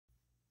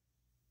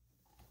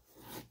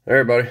Hey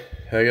everybody,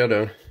 how y'all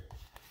doing?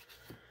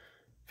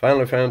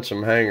 Finally found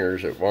some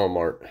hangers at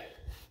Walmart.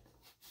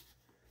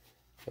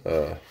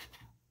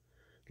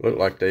 Looked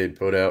like they'd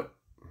put out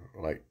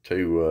like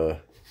two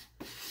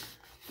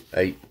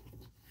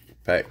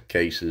 8-pack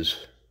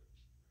cases.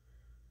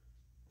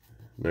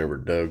 Never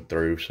dug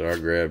through, so I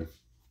grabbed a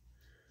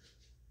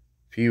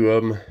few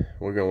of them.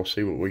 We're gonna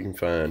see what we can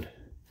find.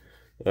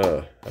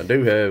 I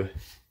do have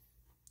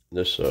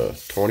this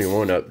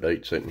 21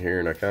 update sitting here,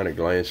 and I kind of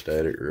glanced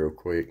at it real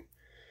quick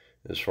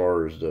as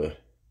far as the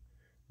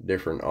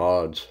different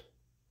odds.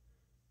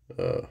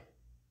 The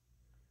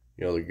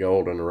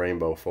gold and the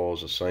rainbow foil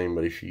is the same,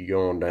 but if you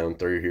go on down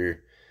through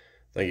here,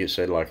 I think it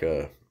said like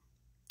a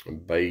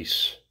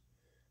base,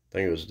 I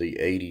think it was the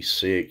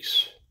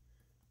 86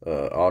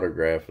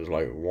 autograph was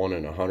like 1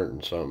 in 100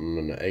 and something,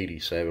 and the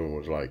 87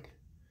 was like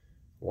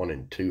 1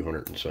 in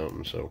 200 and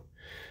something. So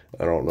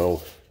I don't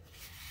know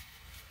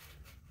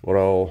what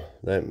all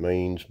that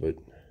means, but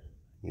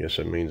I guess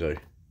it means they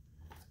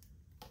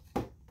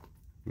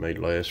made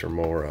less or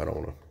more. I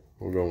don't know.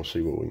 We're going to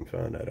see what we can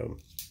find out of them.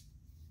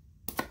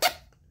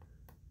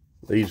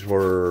 These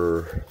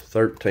were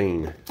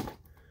 13. I think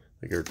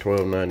they're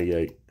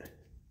 $12.98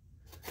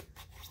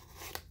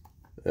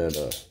 at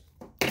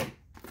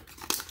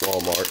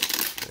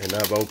Walmart, and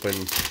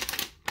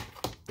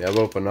I've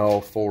opened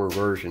all 4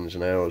 versions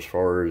now. As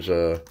far as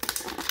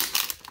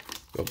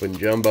opened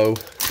jumbo,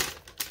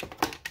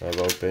 I've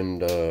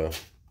opened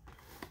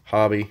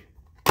hobby,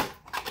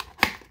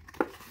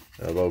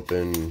 I've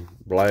opened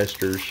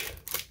blasters,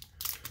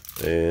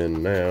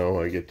 and now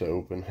I get to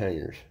open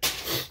hangers.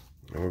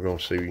 And we're gonna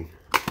see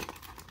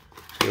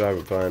if I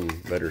can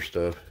find better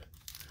stuff.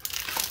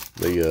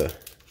 The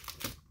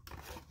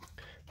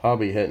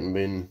hobby hadn't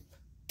been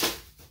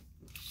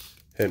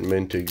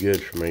too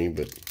good for me,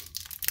 but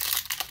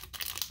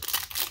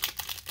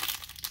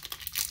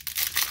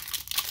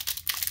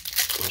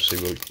we'll see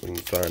what we can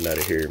find out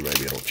of here.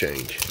 Maybe it'll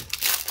change.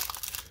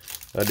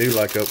 I do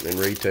like opening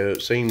retail.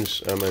 It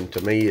seems,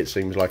 to me, it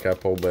seems like I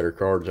pull better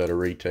cards out of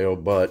retail,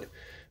 but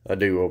I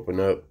do open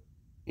up,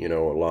 a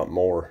lot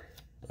more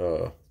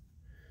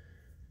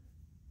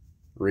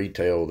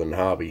retail than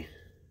hobby.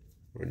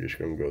 We're just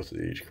gonna go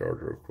through these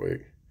cards real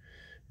quick.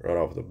 Right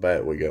off the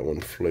bat, we got one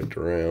flipped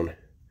around.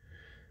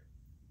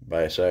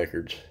 Bass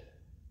Ackards.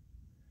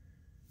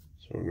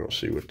 So we're gonna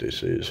see what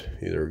this is.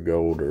 Either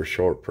gold or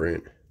short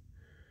print.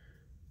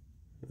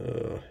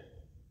 That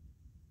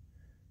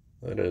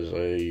is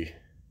a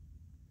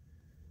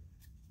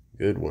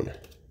good one.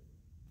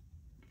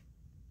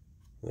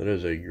 That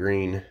is a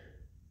green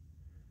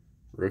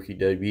rookie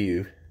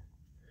debut,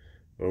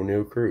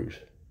 Oneil Cruz.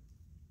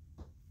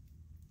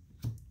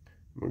 I'm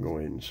gonna go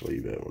ahead and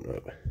sleeve that one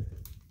up.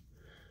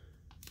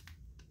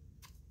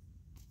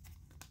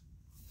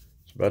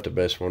 It's about the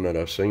best one that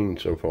I've seen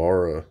so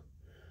far,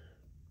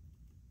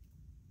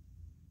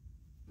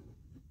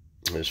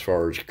 as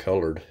far as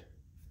colored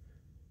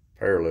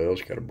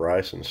parallels. Got a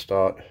Bryson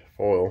Stott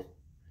foil,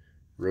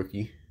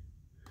 rookie.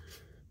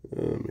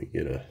 Let me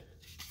get a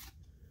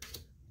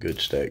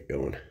good stack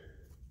going.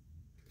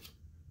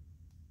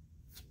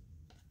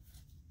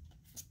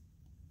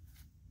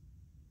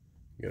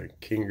 Got a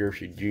King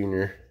Griffey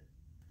Jr.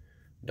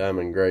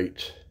 Diamond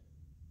Greats.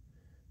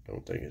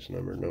 Don't think it's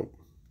numbered, nope.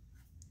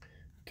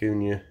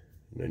 Cunha,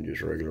 and then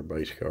just regular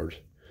base cards.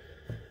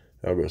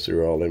 I'll go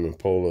through all them and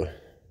pull the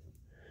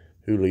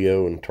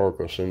Julio and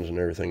Torkelsons and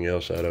everything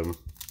else out of them.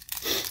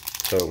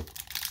 So,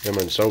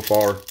 so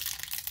far,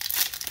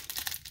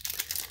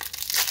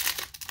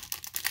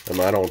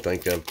 I don't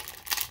think I've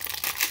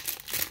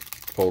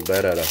pulled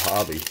that out of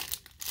hobby.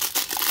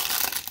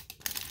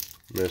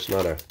 It's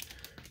not a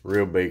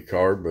real big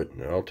card, but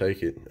I'll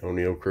take it.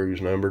 Oneil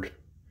Cruz numbered,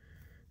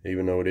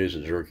 even though it is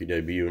his rookie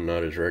debut and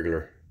not his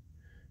regular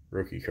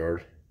rookie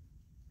card.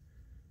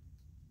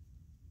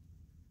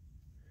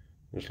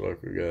 Looks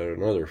like we got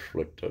another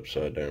flipped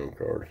upside down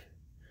card.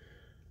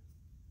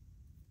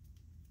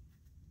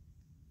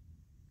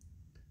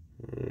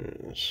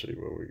 Let's see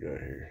what we got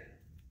here.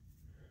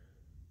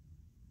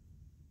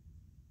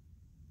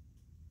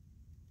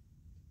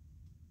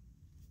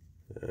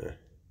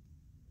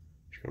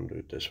 Just gonna do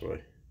it this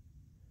way.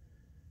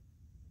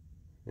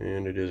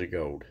 And it is a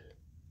gold.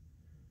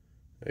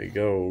 A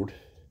gold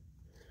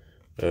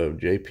of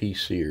J.P.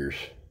 Sears.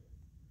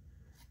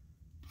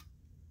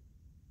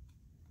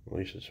 At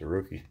least it's a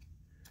rookie.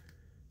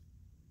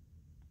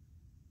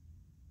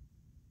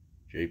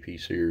 J.P.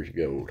 Sears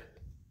gold.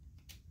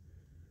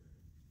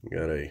 We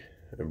got a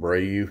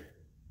Abreu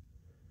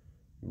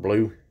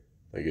blue.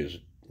 I think it's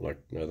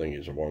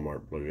a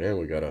Walmart blue. And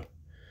we got a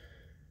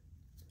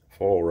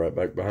foil right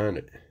back behind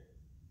it.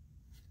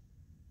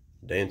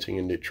 Dancing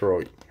in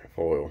Detroit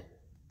foil.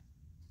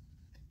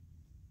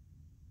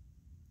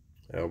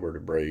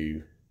 Albert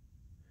Abreu. I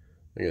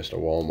think it's the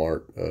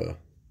Walmart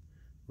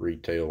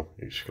retail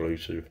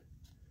exclusive.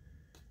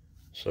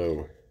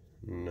 So,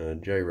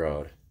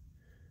 J-Rod,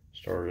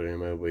 stars of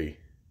MLB,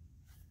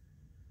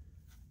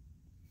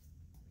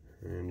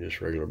 and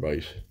just regular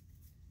base.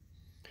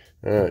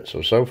 All right,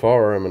 so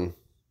far,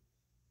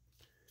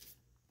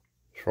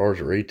 As far as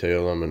the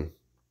retail, I mean,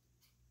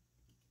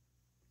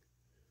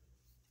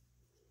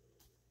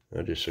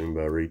 I just assume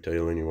by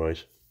retail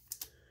anyways.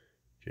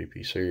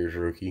 JP Sears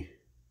rookie,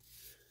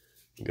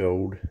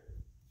 gold,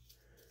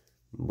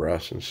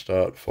 Bryson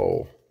Stott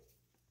foil.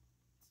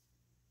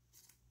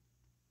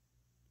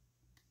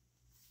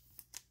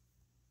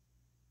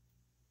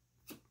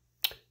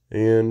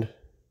 And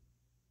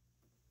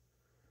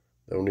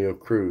O'Neal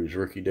Cruz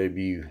rookie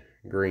debut,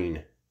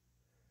 green.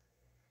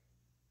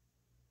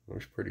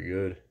 Looks pretty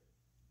good.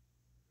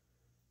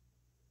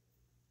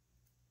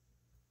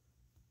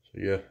 So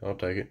yeah, I'll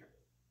take it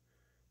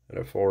at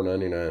a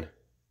 $4.99.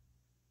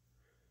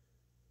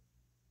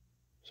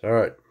 So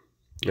alright,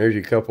 there's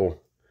your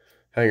couple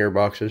hanger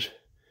boxes.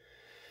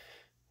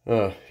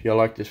 If y'all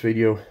like this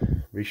video,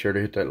 be sure to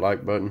hit that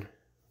like button.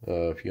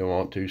 If you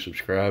want to,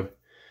 subscribe.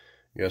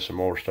 Got some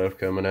more stuff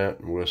coming out,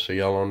 and we'll see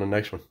y'all on the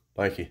next one.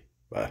 Thank you.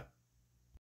 Bye.